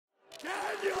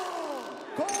So,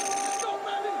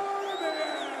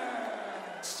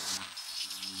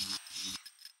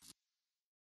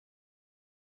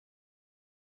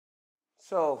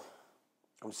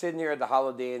 I'm sitting here at the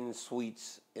Holiday Inn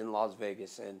Suites in Las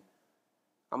Vegas, and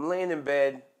I'm laying in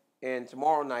bed, and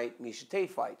tomorrow night, Miesha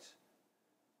Tate fights.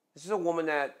 This is a woman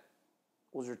that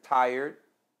was retired,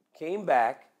 came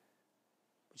back,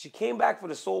 but she came back for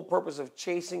the sole purpose of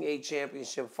chasing a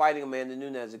championship, fighting Amanda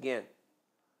Nunes again.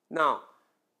 Now,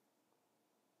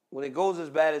 when it goes as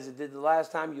bad as it did the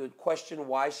last time, you would question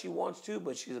why she wants to,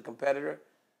 but she's a competitor.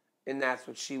 And that's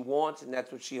what she wants, and that's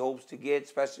what she hopes to get,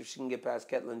 especially if she can get past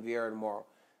Ketlen Vieira tomorrow.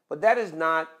 But that is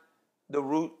not the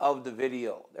root of the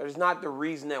video. That is not the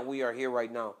reason that we are here right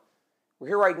now. We're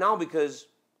here right now because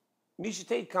Miesha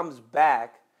Tate comes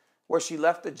back where she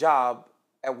left the job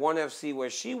at ONE FC, where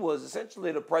she was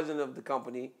essentially the president of the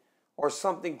company or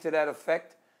something to that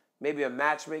effect, maybe a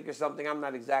matchmaker or something, I'm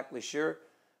not exactly sure.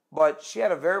 But she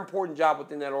had a very important job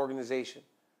within that organization,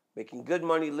 making good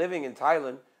money living in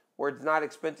Thailand, where it's not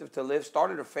expensive to live,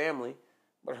 started a family,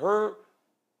 but her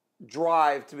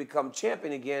drive to become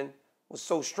champion again was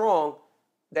so strong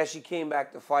that she came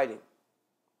back to fighting.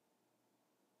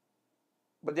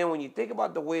 But then when you think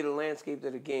about the way the landscape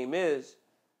of the game is,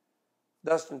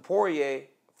 Dustin Poirier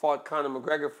fought Conor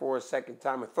McGregor for a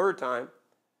third time,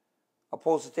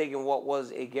 opposed to taking what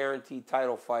was a guaranteed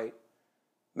title fight.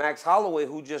 Max Holloway,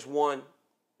 who just won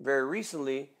very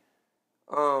recently,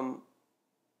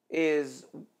 is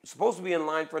supposed to be in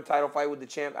line for a title fight with the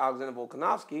champ Alexander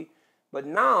Volkanovski, but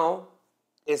now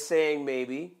is saying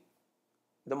maybe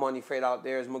the money fade out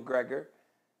there is McGregor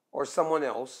or someone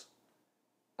else.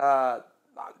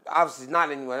 Obviously,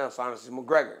 not anyone else, honestly,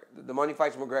 McGregor. The money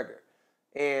fight's McGregor.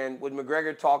 And with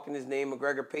McGregor talking his name,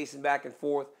 McGregor pacing back and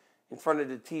forth in front of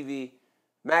the TV,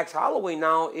 Max Holloway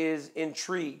now is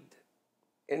intrigued.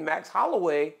 And Max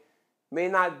Holloway may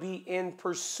not be in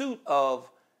pursuit of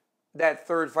that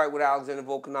third fight with Alexander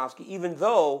Volkanovski, even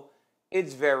though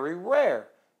it's very rare.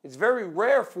 It's very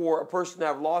rare for a person to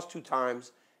have lost 2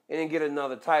 times and then get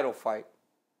another title fight.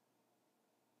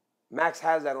 Max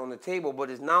has that on the table, but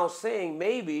is now saying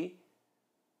maybe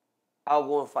I'll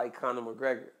go and fight Conor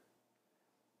McGregor.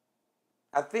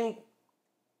 I think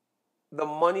the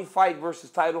money fight versus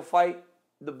title fight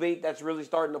debate that's really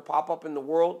starting to pop up in the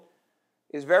world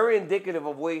is very indicative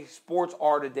of the way sports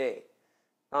are today.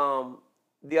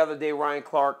 The other day, Ryan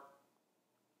Clark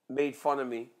made fun of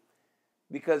me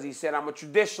because he said, I'm a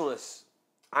traditionalist.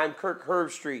 I'm Kirk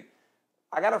Herbstreit.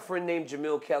 I got a friend named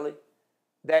Jamil Kelly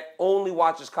that only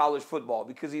watches college football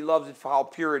because he loves it for how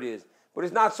pure it is. But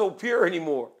it's not so pure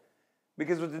anymore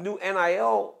because with the new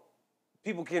NIL,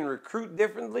 people can recruit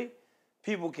differently.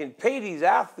 People can pay these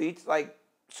athletes like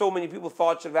so many people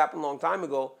thought should have happened a long time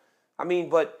ago. I mean,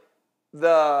 but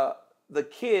the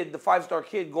kid, the 5-star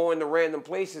kid going to random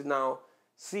places now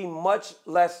seem much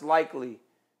less likely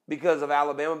because of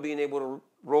Alabama being able to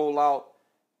roll out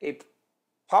a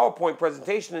PowerPoint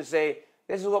presentation and say,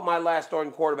 this is what my last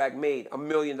starting quarterback made, $1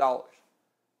 million.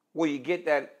 Well, you get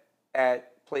that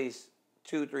at place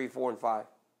 2, 3, 4, and 5.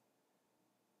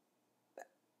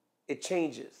 It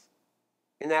changes.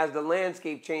 And as the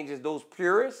landscape changes, those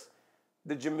purists,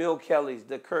 the Jamil Kellys,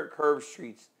 the Kirk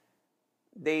Herbstreits,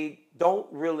 they don't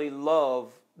really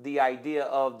love the idea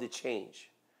of the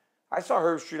change. I saw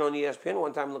Herbstreit on ESPN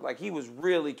one time, looked like he was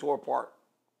really tore apart.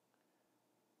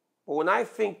 But when I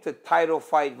think the title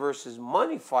fight versus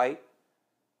money fight,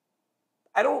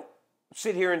 I don't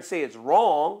sit here and say it's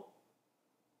wrong,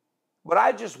 but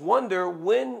I just wonder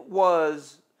when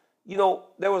was,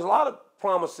 there was a lot of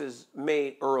promises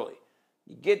made early.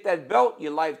 You get that belt,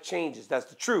 your life changes. That's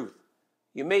the truth.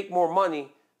 You make more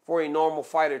money for a normal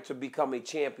fighter to become a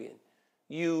champion.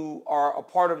 You are a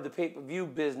part of the pay-per-view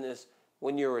business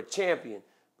when you're a champion.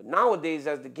 But nowadays,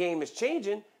 as the game is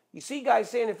changing, you see guys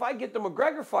saying, if I get the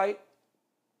McGregor fight,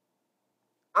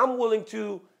 I'm willing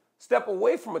to step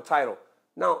away from a title.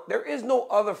 Now, there is no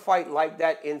other fight like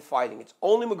that in fighting. It's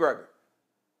only McGregor.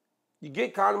 You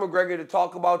get Conor McGregor to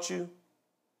talk about you.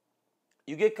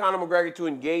 You get Conor McGregor to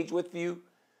engage with you.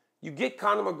 You get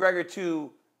Conor McGregor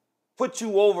to put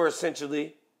you over,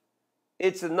 essentially.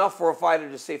 It's enough for a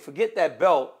fighter to say, forget that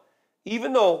belt.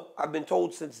 Even though I've been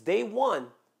told since day one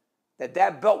that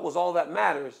that belt was all that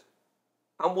matters,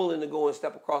 I'm willing to go and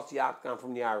step across the octagon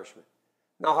from the Irishman.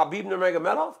 Now, Khabib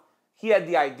Nurmagomedov, he had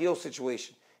the ideal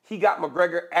situation. He got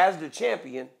McGregor as the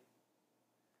champion,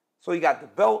 so he got the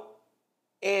belt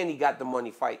and he got the money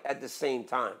fight at the same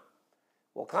time.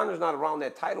 Well, Conor's not around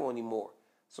that title anymore.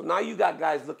 So now you got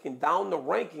guys looking down the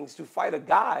rankings to fight a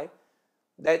guy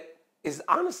that is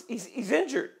honest. He's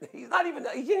injured. He can't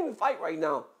even fight right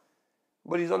now.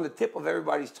 But he's on the tip of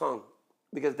everybody's tongue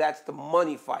because that's the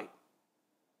money fight.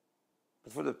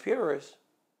 But for the purists,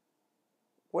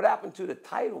 what happened to the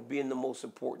title being the most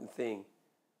important thing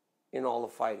in all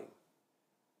of fighting?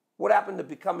 What happened to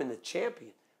becoming the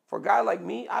champion? For a guy like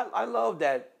me, I love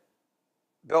that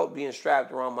belt being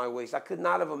strapped around my waist. I could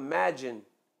not have imagined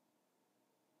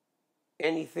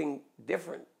anything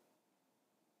different.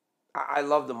 I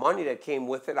love the money that came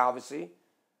with it, obviously.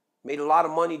 Made a lot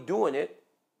of money doing it.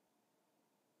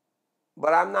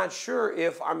 But I'm not sure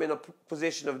if I'm in a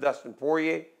position of Dustin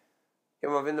Poirier, if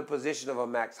I'm in the position of a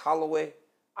Max Holloway.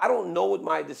 I don't know what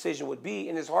my decision would be,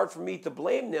 and it's hard for me to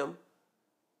blame them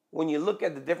when you look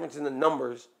at the difference in the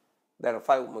numbers that a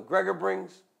fight with McGregor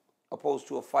brings opposed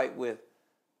to a fight with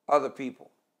other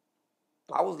people.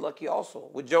 I was lucky also.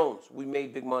 With Jones, we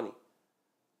made big money.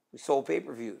 We sold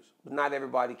pay-per-views, but not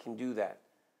everybody can do that.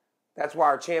 That's why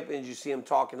our champions, you see them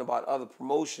talking about other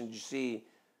promotions. You see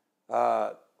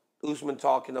Usman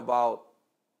talking about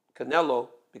Canelo,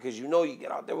 because you know you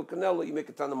get out there with Canelo, you make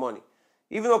a ton of money.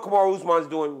 Even though Kamaru Usman's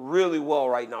doing really well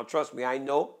right now, trust me, I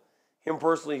know him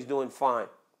personally, he's doing fine.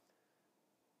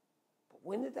 But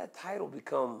when did that title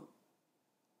become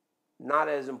not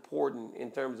as important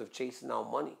in terms of chasing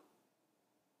out money?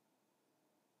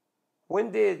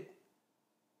 When did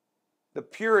the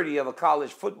purity of a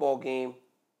college football game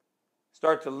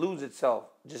start to lose itself?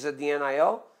 Just at the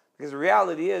NIL? Because the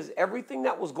reality is, everything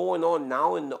that was going on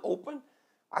now in the open,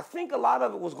 I think a lot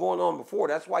of it was going on before.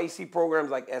 That's why you see programs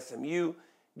like SMU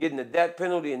getting the death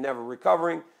penalty and never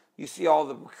recovering. You see all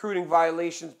the recruiting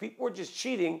violations. People were just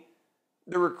cheating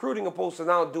the recruiting opposed to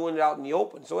now doing it out in the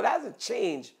open. So it hasn't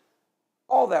changed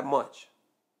all that much.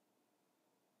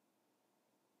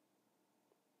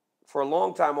 For a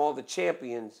long time, all the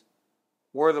champions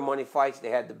were the money fights. They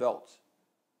had the belts.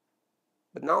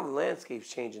 But now the landscape's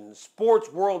changing. The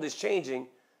sports world is changing,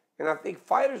 and I think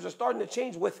fighters are starting to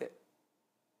change with it.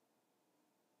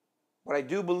 But I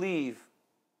do believe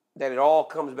that it all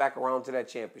comes back around to that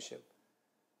championship.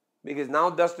 Because now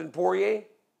Dustin Poirier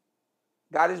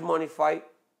got his money fight,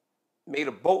 made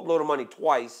a boatload of money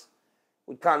twice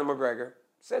with Conor McGregor.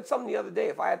 Said something the other day,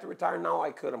 if I had to retire now,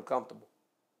 I could. I'm comfortable.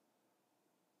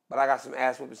 But I got some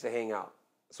ass whippers to hang out.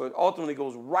 So it ultimately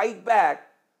goes right back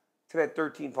to that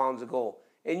 13 pounds of gold.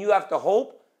 And you have to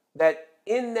hope that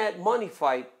in that money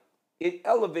fight, it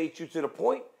elevates you to the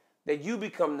point that you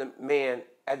become the man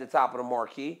at the top of the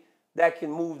marquee that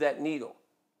can move that needle.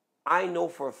 I know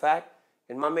for a fact,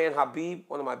 and my man Habib,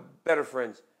 one of my better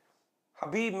friends,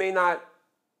 Habib may not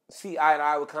see eye to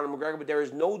eye with Conor McGregor, but there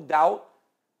is no doubt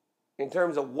in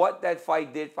terms of what that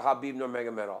fight did for Habib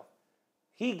Nurmagomedov.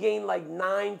 He gained like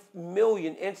 9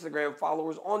 million Instagram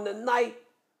followers on the night.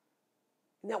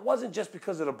 And that wasn't just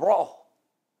because of the brawl.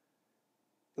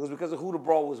 It was because of who the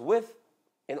brawl was with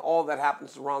and all that happened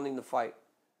surrounding the fight.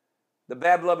 The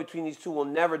bad blood between these two will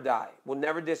never die, will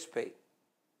never dissipate.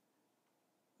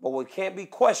 But what can't be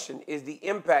questioned is the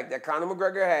impact that Conor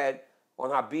McGregor had on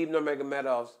Habib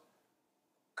Nurmagomedov's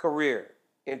career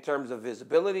in terms of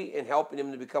visibility and helping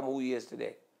him to become who he is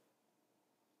today.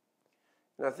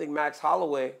 And I think Max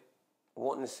Holloway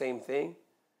wanting the same thing.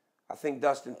 I think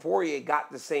Dustin Poirier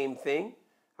got the same thing.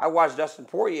 I watched Dustin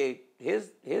Poirier,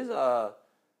 his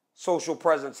social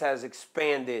presence has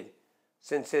expanded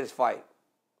since his fight.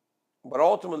 But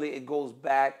ultimately, it goes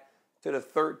back to the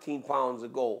 13 pounds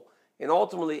of gold. And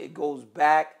ultimately, it goes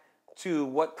back to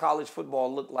what college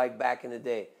football looked like back in the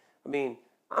day. I mean,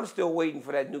 I'm still waiting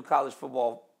for that new college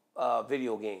football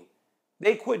video game.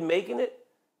 They quit making it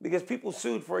because people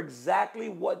sued for exactly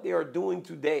what they are doing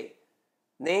today.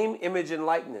 Name, image, and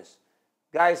likeness.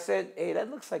 Guys said, hey, that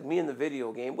looks like me in the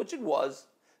video game, which it was.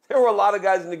 There were a lot of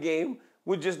guys in the game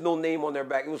with just no name on their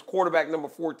back. It was quarterback number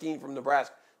 14 from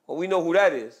Nebraska. Well, we know who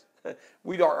that is.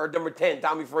 We are number 10,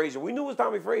 Tommy Frazier. We knew it was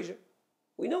Tommy Frazier.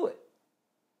 We knew it.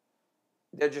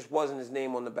 There just wasn't his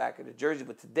name on the back of the jersey.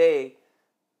 But today,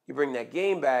 you bring that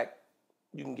game back,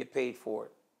 you can get paid for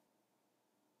it.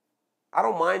 I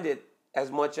don't mind it as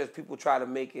much as people try to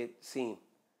make it seem.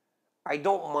 I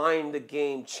don't mind the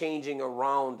game changing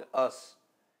around us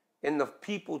and the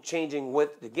people changing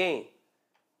with the game.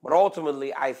 But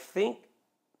ultimately, I think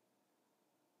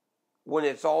when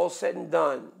it's all said and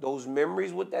done, those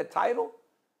memories with that title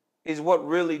is what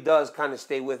really does kind of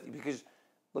stay with you. Because,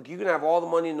 look, you can have all the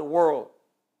money in the world.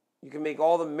 You can make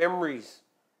all the memories.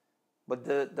 But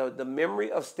the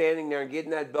memory of standing there and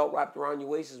getting that belt wrapped around your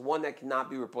waist is one that cannot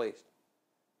be replaced.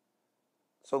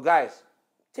 So, guys,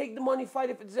 take the money fight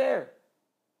if it's there.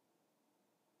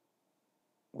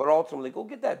 But ultimately, go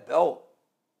get that belt.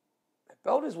 That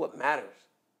belt is what matters.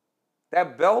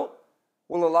 That belt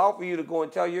will allow for you to go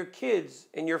and tell your kids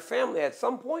and your family at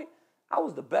some point, I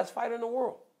was the best fighter in the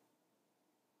world.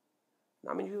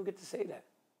 Not many people get to say that.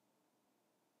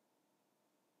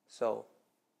 So,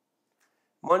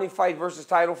 money fight versus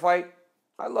title fight.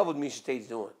 I love what Miesha Tate's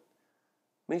doing.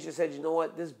 Miesha said, you know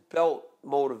what? This belt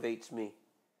motivates me.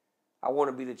 I want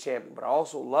to be the champion. But I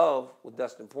also love what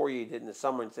Dustin Poirier did in the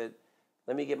summer and said,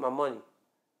 let me get my money.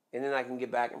 And then I can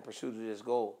get back in pursuit of this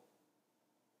goal.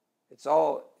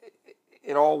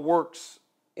 It all works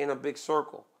in a big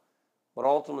circle. But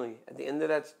ultimately, at the end of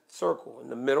that circle, in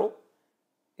the middle,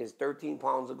 is 13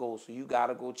 pounds of gold. So you got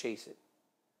to go chase it.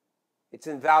 It's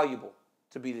invaluable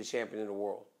to be the champion of the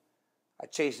world. I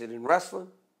chase it in wrestling.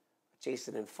 I chase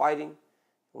it in fighting.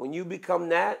 When you become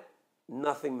that,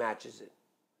 nothing matches it.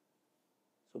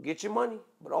 So get your money,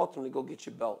 but ultimately go get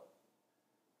your belt.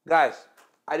 Guys,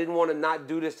 I didn't want to not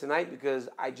do this tonight because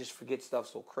I just forget stuff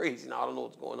so crazy. Now I don't know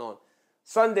what's going on.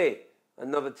 Sunday,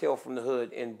 another Tale from the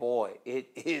Hood, and boy, it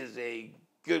is a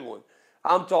good one.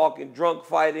 I'm talking drunk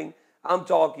fighting. I'm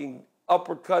talking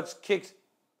uppercuts, kicks.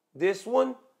 This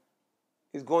one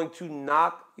is going to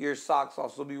knock your socks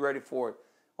off, so be ready for it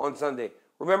on Sunday.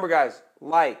 Remember, guys,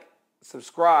 like,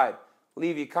 subscribe,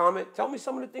 leave your comment. Tell me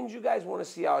some of the things you guys want to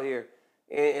see out here.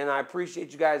 And I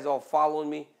appreciate you guys all following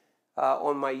me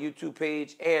on my YouTube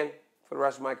page and for the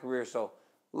rest of my career. So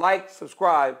like,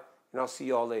 subscribe, and I'll see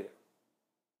you all later.